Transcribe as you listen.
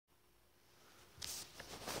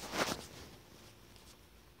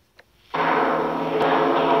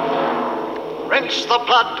rinse the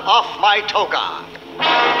blood off my toga.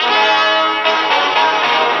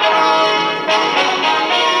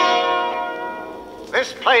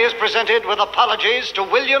 This play is presented with apologies to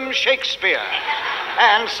William Shakespeare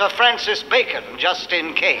and Sir Francis Bacon, just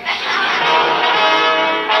in case.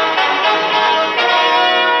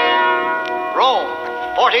 Rome,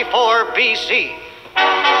 44 B.C.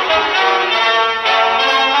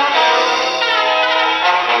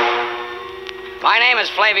 My name is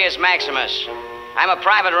Flavius Maximus. I'm a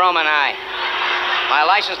private Roman I. My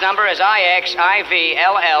license number is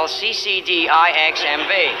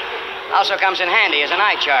IXIVLLCCDIXMV. Also comes in handy as an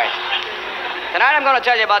eye chart. Tonight I'm going to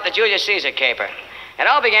tell you about the Julius Caesar caper. It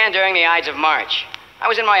all began during the Ides of March. I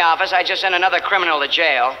was in my office. I just sent another criminal to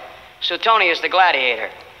jail, Suetonius the Gladiator.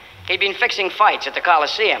 He'd been fixing fights at the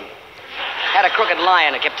Colosseum. Had a crooked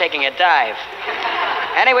lion that kept taking a dive.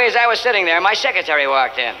 Anyways, I was sitting there. My secretary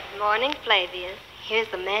walked in. Morning, Flavius. Here's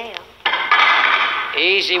the mail.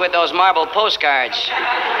 Easy with those marble postcards.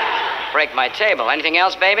 Break my table. Anything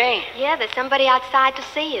else, baby? Yeah, there's somebody outside to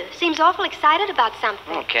see you. Seems awful excited about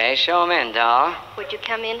something. Okay, show him in, doll. Would you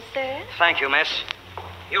come in, sir? Thank you, miss.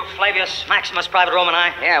 You, Flavius Maximus, private Roman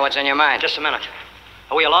I? Yeah, what's on your mind? Just a minute.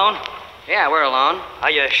 Are we alone? Yeah, we're alone.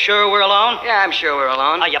 Are you sure we're alone? Yeah, I'm sure we're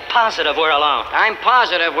alone. Are you positive we're alone? I'm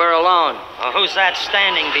positive we're alone. Well, who's that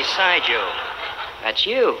standing beside you? That's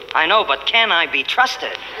you. I know, but can I be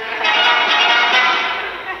trusted?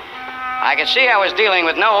 I could see I was dealing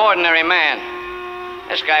with no ordinary man.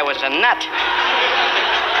 This guy was a nut.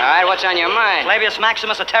 All right, what's on your mind? Flavius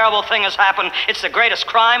Maximus, a terrible thing has happened. It's the greatest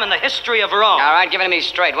crime in the history of Rome. All right, give it to me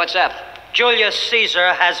straight. What's up? Julius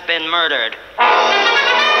Caesar has been murdered.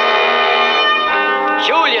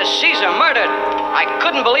 Julius Caesar murdered. I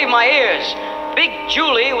couldn't believe my ears. Big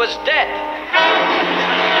Julie was dead.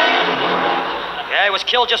 Yeah, he was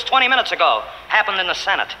killed just 20 minutes ago. Happened in the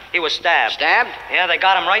Senate. He was stabbed. Stabbed? Yeah, they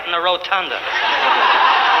got him right in the rotunda. Oh,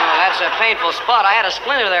 that's a painful spot. I had a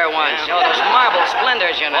splinter there once. Yeah. Oh, those marble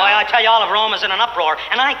splinters, you know. Boy, I tell you, all of Rome is in an uproar,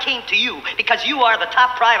 and I came to you because you are the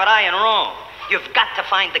top private eye in Rome. You've got to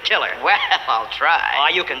find the killer. Well, I'll try. Oh,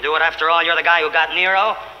 you can do it. After all, you're the guy who got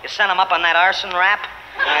Nero. You sent him up on that arson rap.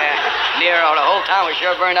 Nero, the whole town was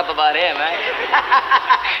sure burned up about him, eh?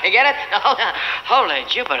 You get it? Oh, holy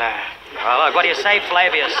Jupiter. Well, look, what do you say,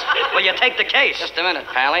 Flavius? Will you take the case? Just a minute,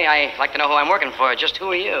 Pally. I'd like to know who I'm working for. Just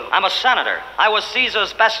who are you? I'm a senator. I was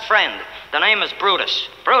Caesar's best friend. The name is Brutus.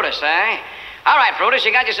 Brutus, eh? All right, Brutus,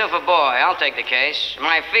 you got yourself a boy. I'll take the case.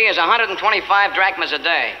 My fee is 125 drachmas a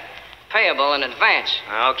day. Payable in advance.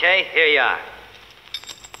 Okay, here you are.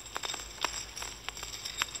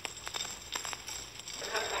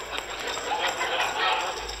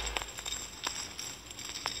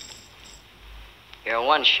 You're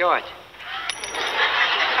one short.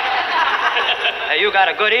 Hey, you got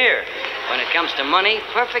a good ear. When it comes to money,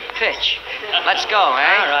 perfect pitch. Let's go,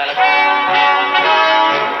 eh? All right.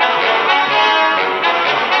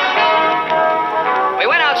 We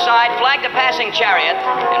went outside, flagged a passing chariot,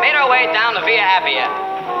 and made our way down the Via Appia.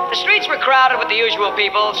 The streets were crowded with the usual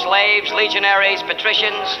people, slaves, legionaries,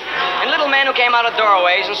 patricians, and little men who came out of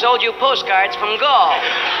doorways and sold you postcards from Gaul.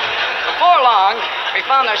 Before long, we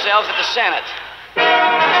found ourselves at the Senate.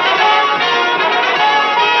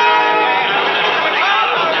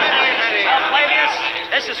 Flavius,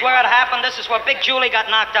 this is where it happened. This is where Big Julie got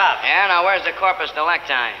knocked out. Yeah, now where's the corpus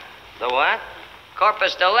delicti? The what?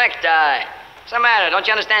 Corpus delicti. What's the matter? Don't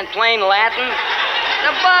you understand plain Latin?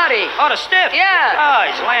 The body. Oh, the stiff? Yeah. Oh,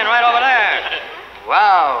 he's laying right over there.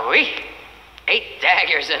 Wow-wee. 8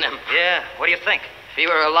 daggers in him. Yeah, what do you think? If he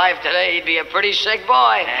were alive today, he'd be a pretty sick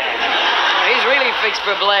boy. He's really fixed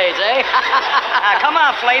for blades, eh? Come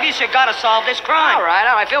on, Flavius, you gotta solve this crime. All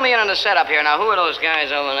right. Fill me in on the setup here. Now, who are those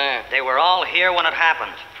guys over there? They were all here when it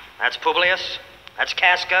happened. That's Publius. That's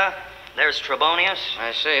Casca. There's Trebonius.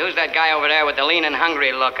 I see. Who's that guy over there with the lean and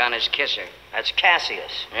hungry look on his kisser? That's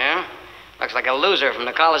Cassius. Yeah? Looks like a loser from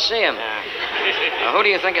the Colosseum. Now, who do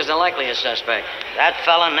you think is the likeliest suspect? That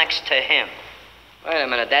fella next to him. Wait a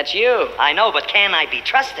minute, that's you. I know, but can I be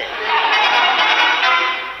trusted?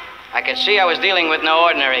 I could see I was dealing with no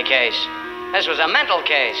ordinary case. This was a mental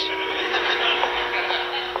case.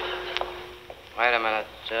 Wait a minute.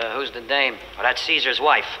 Who's the dame? Well, that's Caesar's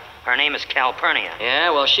wife. Her name is Calpurnia.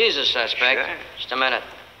 Yeah, well, she's a suspect. Sure. Just a minute.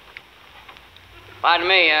 Pardon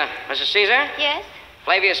me, Mrs. Caesar? Yes?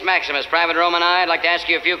 Flavius Maximus, private Roman I. I'd like to ask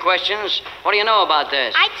you a few questions. What do you know about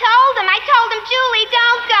this? I told him, Julie,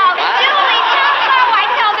 don't go. What? Julie, don't go. I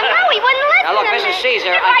told him, no, he wouldn't listen Now, look, to Mrs. me. Caesar,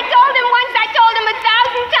 If I told him once, I told him 1,000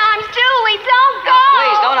 times, Julie, don't go. Now,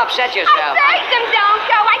 please, don't upset yourself. I begged him, don't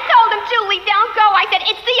go. I told him, Julie, don't go. I said,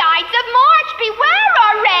 it's the Ides of March. Beware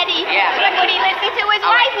already. Yeah. But would he listen to his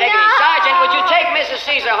All right, wife? take it No. easy. Sergeant, would you take Mrs.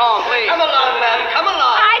 Caesar home, please? Come along, madam. Come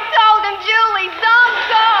along. I told him, Julie, don't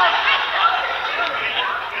go.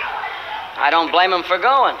 I don't blame him for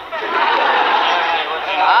going.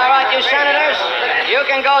 All right, you senators, you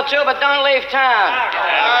can go too, but don't leave town.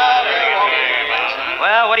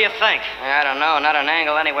 Well, what do you think? I don't know, not an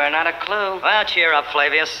angle anywhere, not a clue. Well, cheer up,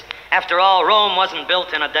 Flavius. After all, Rome wasn't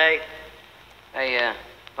built in a day. Hey,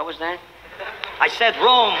 what was that? I said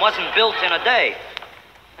Rome wasn't built in a day.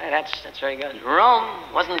 Hey, that's very good. Rome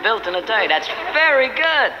wasn't built in a day. That's very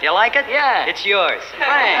good. Do you like it? Yeah. It's yours.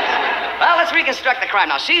 Thanks. Well, let's reconstruct the crime.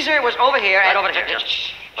 Now, Caesar was over here. Right and... over here.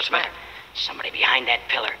 Shh. What's the matter? Somebody behind that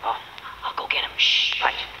pillar. Oh, I'll go get him. Shh.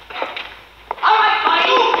 Right. All right, buddy.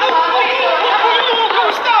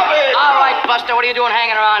 Stop it! All right, Buster, what are you doing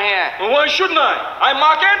hanging around here? Well, why shouldn't I? I'm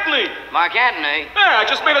Mark Antony. Mark Antony? Yeah, I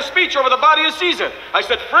just made a speech over the body of Caesar. I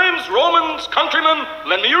said, friends, Romans, countrymen,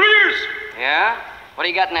 lend me your ears. Yeah? What do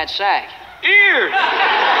you got in that sack? Ears!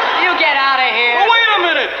 You get out of here. Well, wait a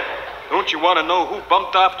minute. Don't you want to know who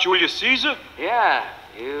bumped off Julius Caesar? Yeah.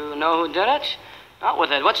 You know who did it? Out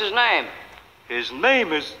with it. What's his name? His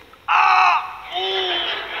name is...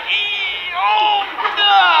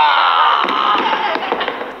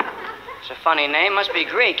 It's a funny name. Must be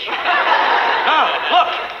Greek. No, look.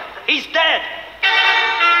 He's dead.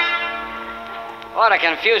 What a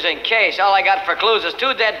confusing case. All I got for clues is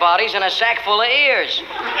 2 dead bodies and a sack full of ears.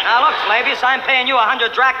 Now, look, Flavius, I'm paying you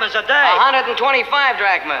 100 drachmas a day. 125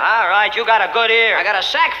 drachmas. All right, you got a good ear. I got a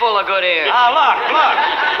sack full of good ears. Now, look.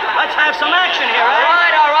 Let's have some action here,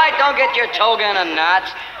 eh? All right. Don't get your toga in a knot.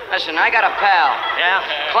 Listen, I got a pal. Yeah?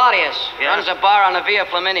 Claudius. Yeah? Runs a bar on the Via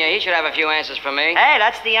Flaminia. He should have a few answers for me. Hey,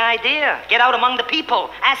 that's the idea. Get out among the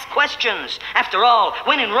people. Ask questions. After all,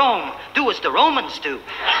 when in Rome, do as the Romans do.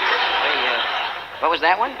 What was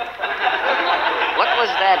that one? What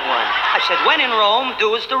was that one? I said, when in Rome,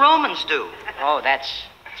 do as the Romans do. Oh, that's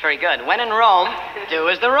very good. When in Rome, do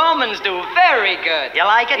as the Romans do. Very good. You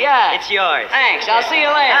like it? Yeah. It's yours. Thanks. I'll see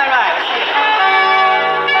you later. All right.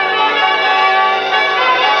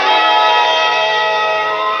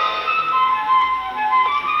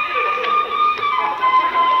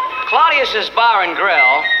 Claudius's Bar and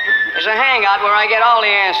Grill is a hangout where I get all the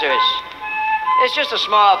answers. It's just a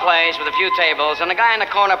small place with a few tables and a guy in the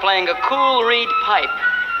corner playing a cool reed pipe.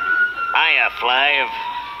 Hiya, Flav.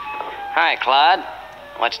 Hi, Claude.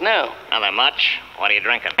 What's new? Nothing much. What are you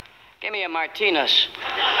drinking? Give me a Martinez.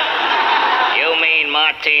 You mean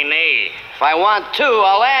martini. If I want 2,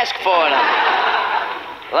 I'll ask for them.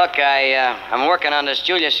 Look, I'm working on this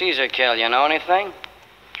Julius Caesar kill. You know anything?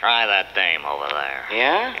 Try that dame over there.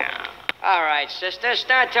 Yeah? Yeah. All right, sister,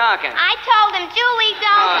 start talking. I told him, Julie,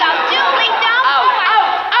 don't go. Julie, don't go.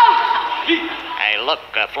 Out! Hey, look,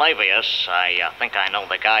 Flavius, I think I know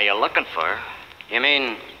the guy you're looking for. You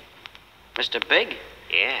mean Mr. Big?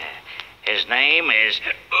 Yeah. His name is...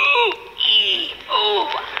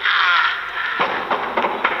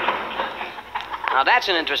 Now, that's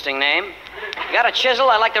an interesting name. You got a chisel?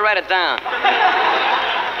 I'd like to write it down.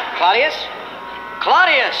 Claudius?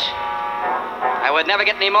 Claudius! I would never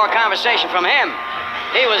get any more conversation from him.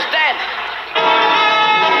 He was dead.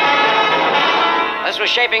 This was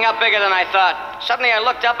shaping up bigger than I thought. Suddenly I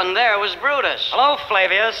looked up and there was Brutus. Hello,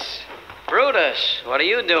 Flavius. Brutus, what are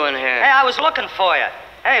you doing here? Hey, I was looking for you.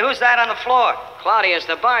 Hey, who's that on the floor? Claudius,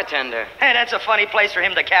 the bartender. Hey, that's a funny place for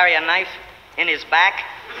him to carry a knife in his back.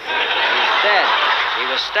 He's dead. He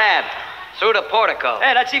was stabbed through the portico.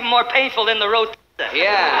 Hey, that's even more painful than the rotunda.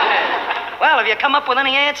 Yeah. Well, have you come up with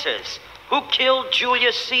any answers? Who killed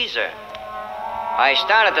Julius Caesar? I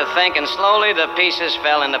started to think, and slowly the pieces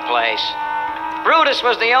fell into place. Brutus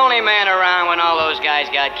was the only man around when all those guys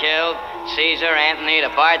got killed. Caesar, Antony, the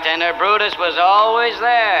bartender, Brutus was always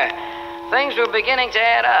there. Things were beginning to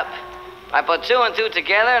add up. I put 2 and 2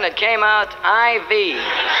 together, and it came out IV.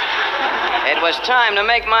 It was time to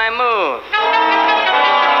make my move.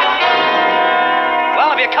 Well,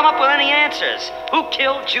 have you come up with any answers? Who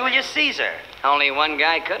killed Julius Caesar? Only one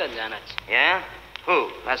guy could have done it. Yeah?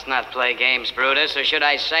 Who? Let's not play games, Brutus, or should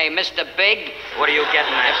I say Mr. Big? What are you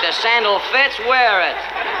getting If at? the sandal fits, wear it.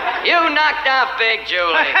 You knocked off Big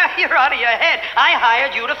Julie. You're out of your head. I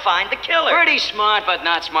hired you to find the killer. Pretty smart, but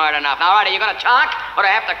not smart enough. Now, all right, are you going to talk, or do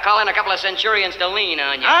I have to call in a couple of centurions to lean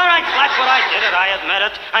on you? All right, that's what I did it. I admit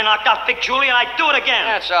it. I knocked off Big Julie, and I'd do it again.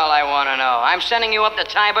 That's all I want to know. I'm sending you up to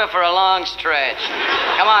Tiber for a long stretch.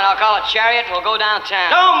 Come on, I'll call a chariot, and we'll go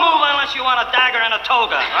downtown. Don't move unless you want a dagger and a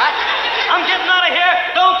toga. What? I'm getting out of here.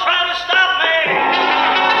 Don't try to stop me.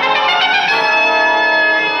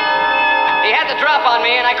 He had the drop on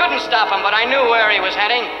me, and I couldn't stop him, but I knew where he was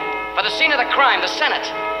heading. for the scene of the crime, the Senate.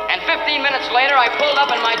 And 15 minutes later, I pulled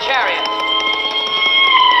up in my chariot.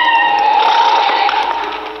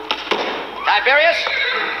 Tiberius?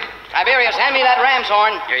 Tiberius, hand me that ram's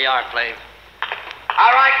horn. Here you are, Flav.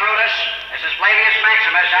 All right, Brutus. This is Flavius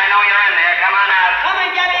Maximus. I know you're in there. Come on out. Come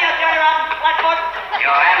and get me, you dirty rotten flatfoot. You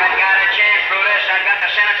haven't got a chance, Brutus. I've got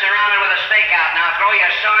the Senate surrounded with a stakeout. Now throw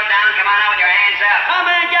your sword down. Come on out with your hands up. Come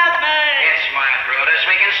and get me. Get smart, Brutus.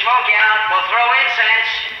 We can smoke you out. We'll throw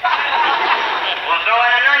incense. We'll throw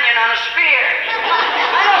in an onion on a spear.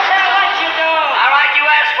 I don't care what you do. All right, you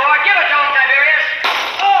asked for it. Give it to him, Tiberius.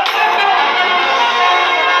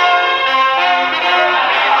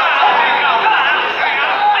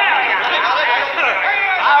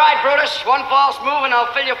 Brutus, one false move and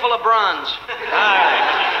I'll fill you full of bronze.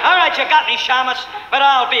 All right, you got me, Shamus, but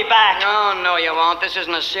I'll be back. No, you won't. This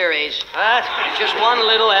isn't a series. What? It's just one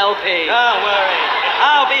little LP. Don't worry.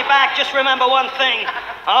 I'll be back. Just remember one thing.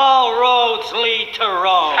 All roads lead to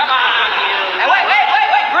Rome. Come on. Hey, wait.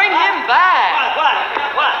 Bring him back.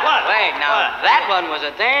 What? Wait, now, that one was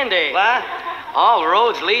a dandy. What? All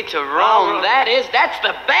roads lead to Rome. That's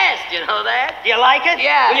the best, you know that? You like it?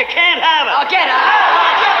 Yeah. Well, you can't have it. Oh, get out.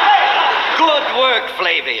 Good work,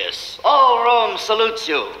 Flavius. All Rome salutes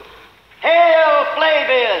you. Hail,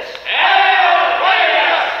 Flavius! Hail,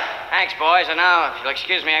 Flavius! Thanks, boys. And now, if you'll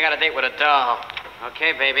excuse me, I got a date with a doll.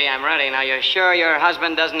 Okay, baby, I'm ready. Now, you're sure your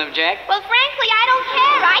husband doesn't object? Well, frankly, I don't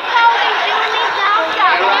care. I told him, Julius, I'll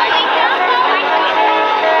stop. You're right.